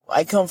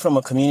I come from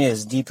a community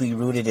that's deeply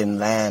rooted in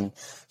land.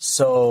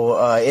 So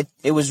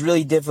it was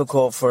really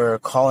difficult for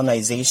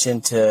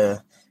colonization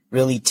to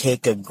really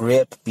take a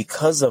grip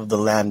because of the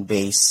land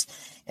base.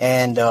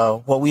 And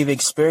what we've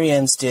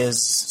experienced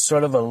is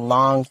sort of a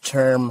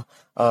long-term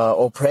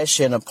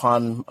oppression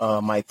upon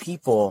my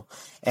people.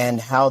 And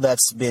how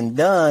that's been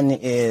done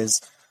is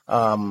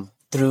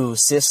through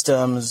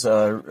systems,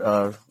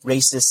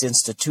 racist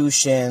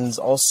institutions,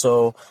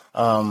 also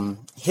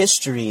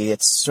history.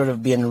 It's sort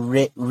of been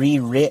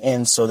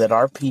rewritten so that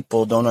our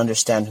people don't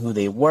understand who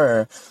they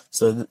were,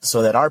 so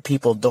that our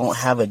people don't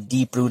have a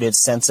deep-rooted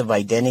sense of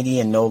identity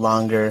and no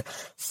longer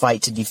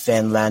fight to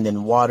defend land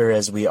and water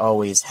as we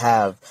always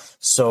have.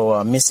 So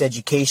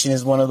miseducation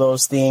is one of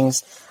those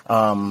things.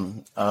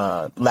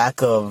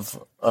 Lack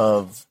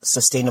of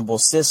sustainable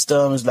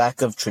systems,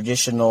 lack of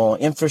traditional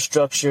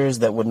infrastructures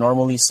that would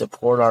normally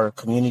support our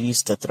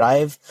communities to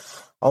thrive.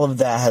 All of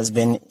that has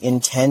been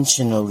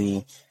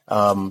intentionally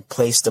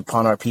placed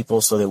upon our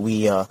people so that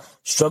we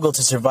struggle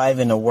to survive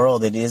in a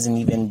world that isn't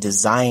even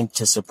designed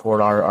to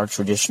support our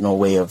traditional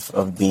way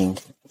of being,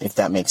 if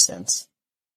that makes sense.